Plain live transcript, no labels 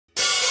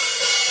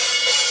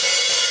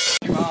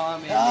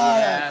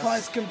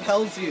As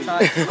compels you. Shut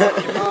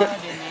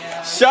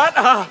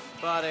up!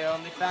 But I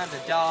only found a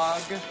dog.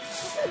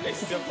 They're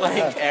still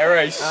playing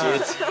arrow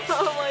shit.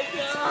 Oh my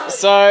god.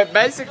 So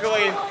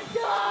basically,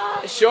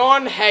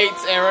 Sean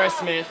hates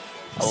Aerosmith,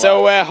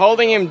 so we're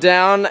holding him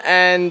down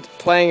and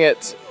playing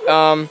it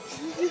through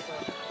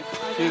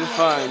the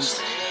phones.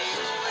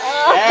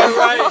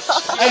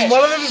 And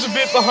one of them is a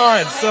bit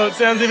behind, so it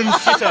sounds even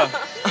shitter.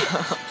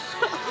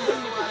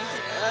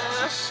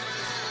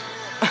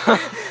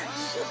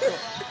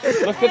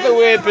 Look at the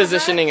weird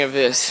positioning of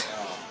this.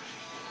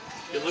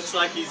 It looks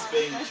like he's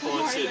being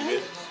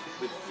tortured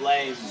with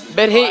flames.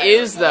 But he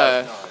is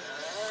though.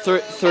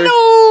 Through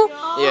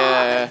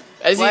yeah.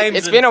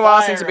 It's been a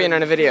while since you've been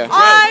in a video.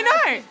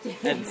 I know.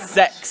 And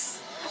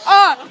sex.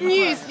 Oh,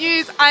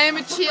 news. I am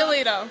a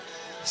cheerleader.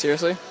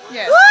 Seriously?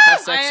 Yes.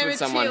 Have sex I am with a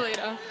someone.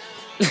 cheerleader.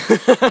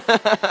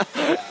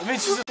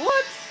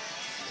 What?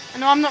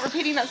 No, I'm not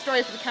repeating that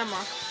story for the camera.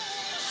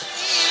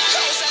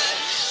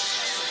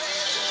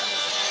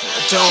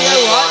 Don't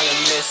want to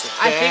miss it.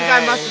 I think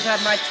I must have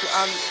had my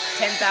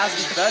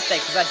 10,000th birthday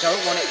because I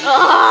don't want to eat.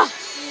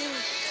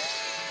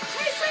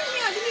 Hey, same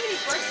here. I didn't even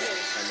eat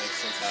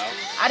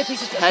breakfast. I had a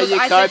piece of How you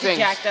I said to coping?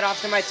 Jack that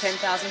after my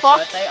 10,000th Fuck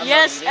birthday, I'm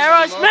yes, not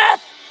eating anymore.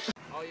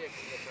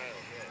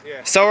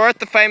 Aerosmith. So we're at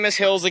the famous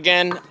hills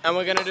again, and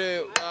we're gonna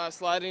do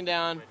sliding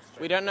down.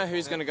 We don't know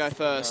who's gonna go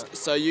first,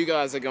 so you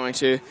guys are going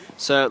to.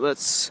 So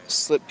let's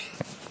slip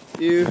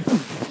you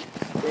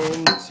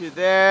into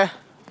there.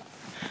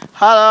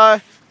 Hello.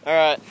 All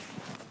right.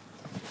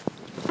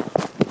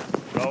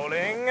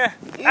 Rolling.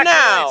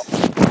 Now.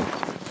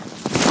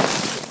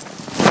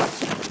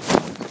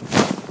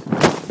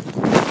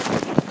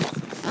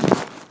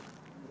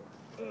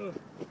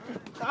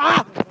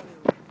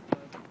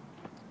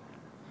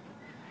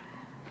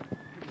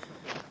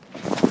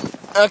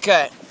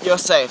 Okay, you're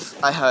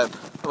safe. I hope.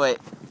 Wait,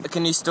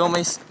 can you still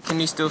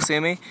see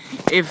me?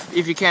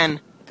 If you can,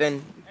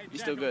 then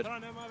you're still good.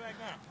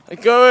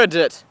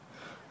 Good.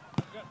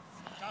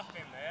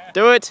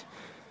 Do it.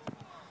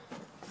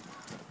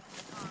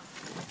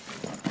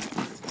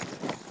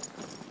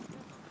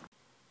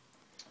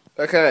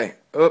 Okay.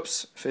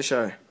 Oops.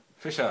 Fisho.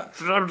 Fisher.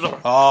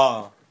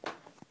 Oh.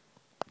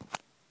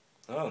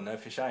 Oh, no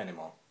fish eye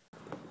anymore.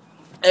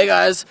 Hey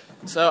guys.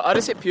 So I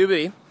just hit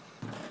puberty.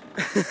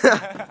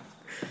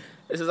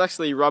 This is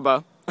actually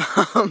rubber.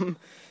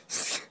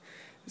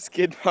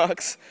 Skid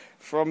marks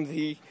from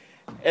the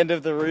end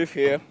of the roof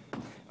here.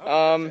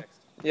 Yeah,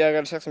 I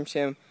gotta text from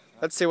Tim.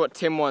 Let's see what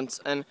Tim wants.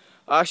 And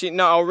actually,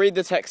 no, I'll read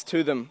the text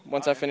to them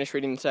once I finish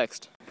reading the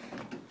text.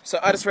 So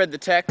I just read the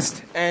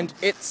text, and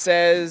it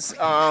says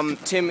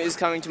Tim is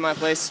coming to my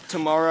place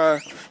tomorrow,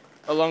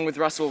 along with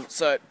Russell.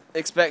 So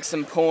expect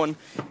some porn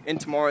in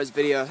tomorrow's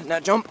video.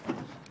 Now jump.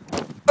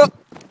 Oh.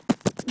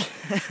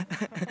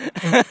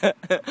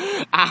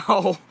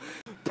 Ow.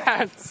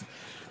 Pants.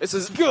 This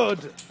is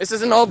good. This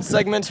is an old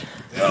segment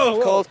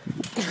called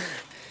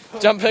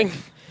Jumping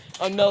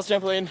on Mel's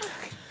Trampoline.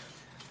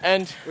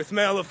 And with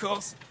Mel, of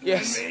course.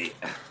 yes.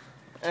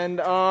 And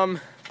the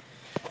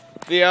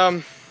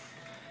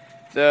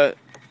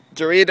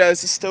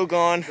Doritos is still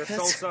gone. The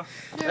salsa.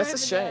 That's a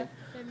shame.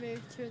 They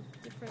moved to a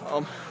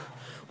different.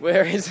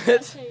 Where is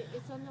it?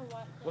 It's on the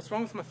white. What's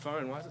wrong with my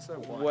phone? Why is it so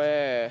white?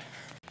 Where?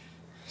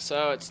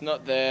 So it's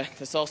not there.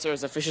 The salsa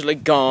is officially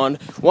gone.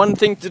 One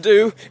thing to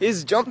do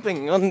is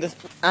jumping on the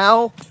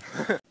ow.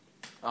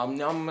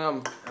 Nom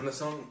nom. And the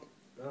song.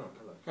 Oh,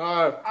 hello.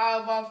 Oh, I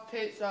love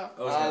pizza.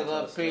 I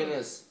love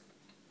penis.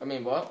 I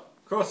mean what?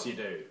 Of course you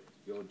do.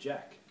 You're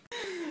Jack.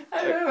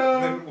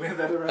 Hello. Wear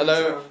that around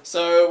Hello.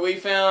 So we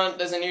found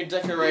there's a new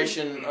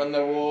decoration on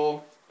the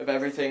wall of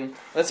everything.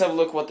 Let's have a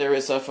look what there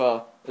is so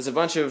far. There's a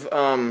bunch of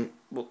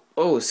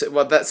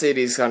well, that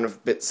CD is kind of a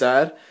bit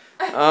sad.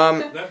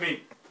 Let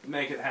me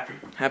make it happy.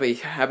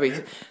 Happy.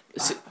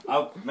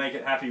 I'll make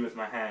it happy with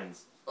my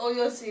hands. All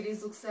your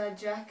CDs look sad,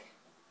 Jack.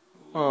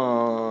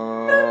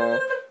 Aww.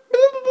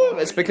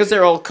 It's because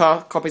they're all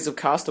copies of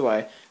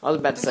Castaway. I was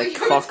about to say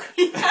cock.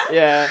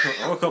 Yeah,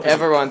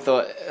 everyone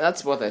thought,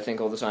 that's what they think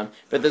all the time.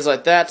 But there's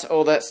like that,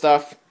 all that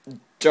stuff,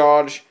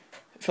 George,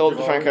 Philip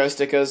DeFranco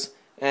stickers,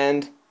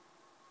 and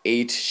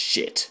eat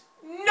shit.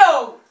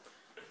 No!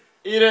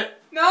 Eat it.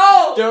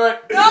 No! Do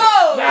it.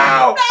 No!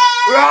 Now!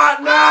 Right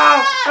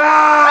now!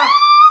 Ah!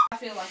 I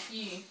feel like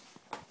you.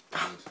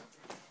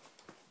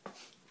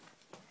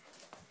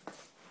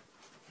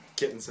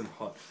 Getting some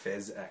hot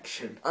fez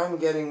action. I'm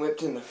getting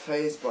whipped in the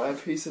face by a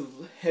piece of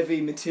heavy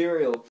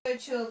material. So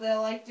chill, they're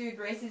like, dude,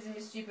 racism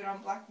is stupid on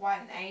black, white,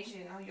 and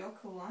Asian. Oh, you're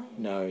cool, aren't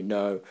you?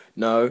 No.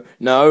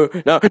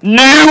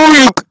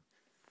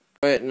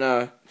 Wait,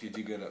 no. Did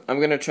you get it? I'm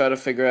gonna try to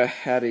figure out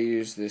how to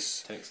use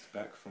this. Text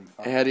back from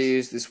How to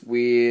use this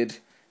weird,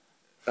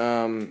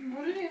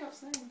 What did he end up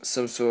saying?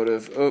 some sort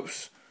of,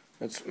 oops.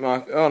 It's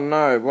mark. Oh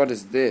no, what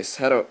is this?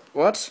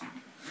 What?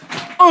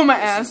 Oh, my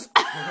ass.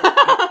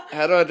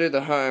 How do I do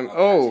the home?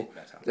 Oh,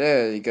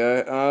 there you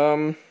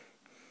go.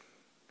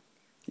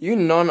 You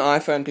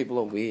non-iPhone people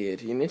are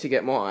weird. You need to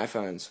get more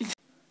iPhones.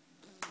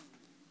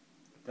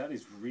 That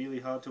is really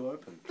hard to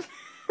open.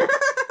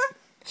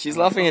 She's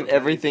laughing at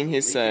everything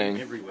he's saying.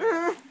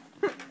 Everywhere.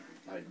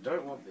 I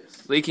don't want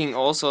this. Leaking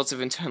all sorts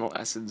of internal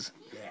acids.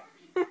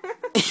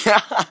 Yeah.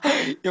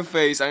 Your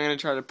face, I'm gonna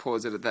try to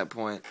pause it at that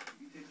point.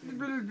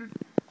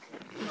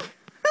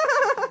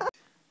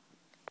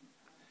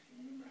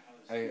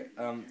 Okay,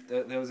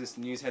 there was this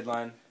news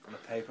headline on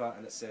a paper,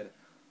 and it said,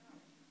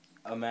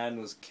 "A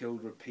man was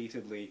killed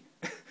repeatedly,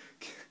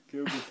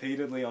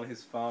 on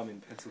his farm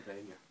in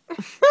Pennsylvania."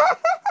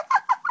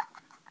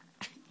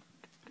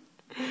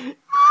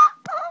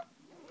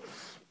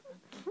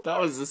 That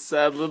was a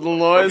sad little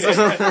noise.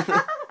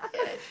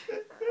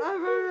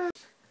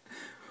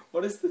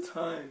 What is the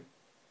time?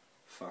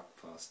 Fuck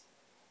past.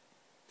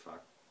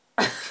 Fuck.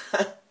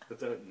 I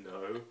don't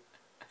know.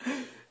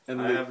 And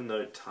I have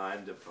no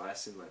time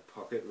device in my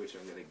pocket, which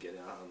I'm gonna get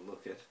out and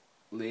look at.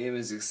 Liam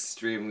is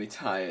extremely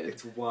tired.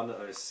 It's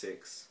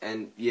 1:06.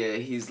 And yeah,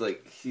 he's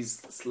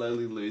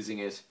slowly losing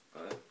it.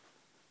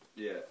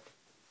 Yeah.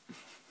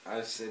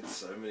 I've said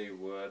so many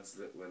words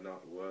that were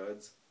not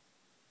words.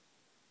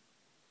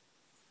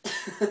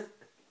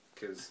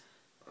 Because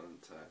I'm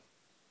tired.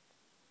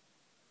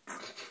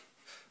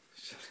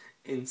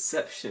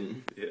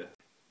 Inception. Yeah.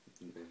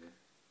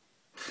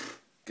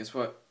 Guess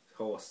what?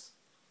 Horse.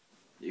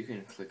 You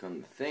can click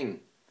on the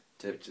thing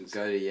to Which is-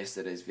 go to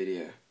yesterday's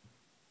video.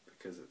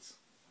 Because it's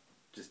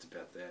just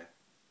about there.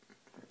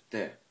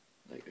 There.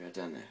 Like right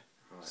down there.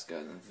 Right. Just go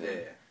on the thing.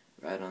 There.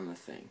 Right on the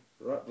thing.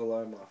 Right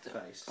below my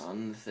face.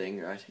 On the thing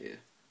right here.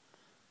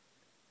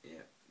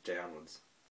 Yeah. Downwards.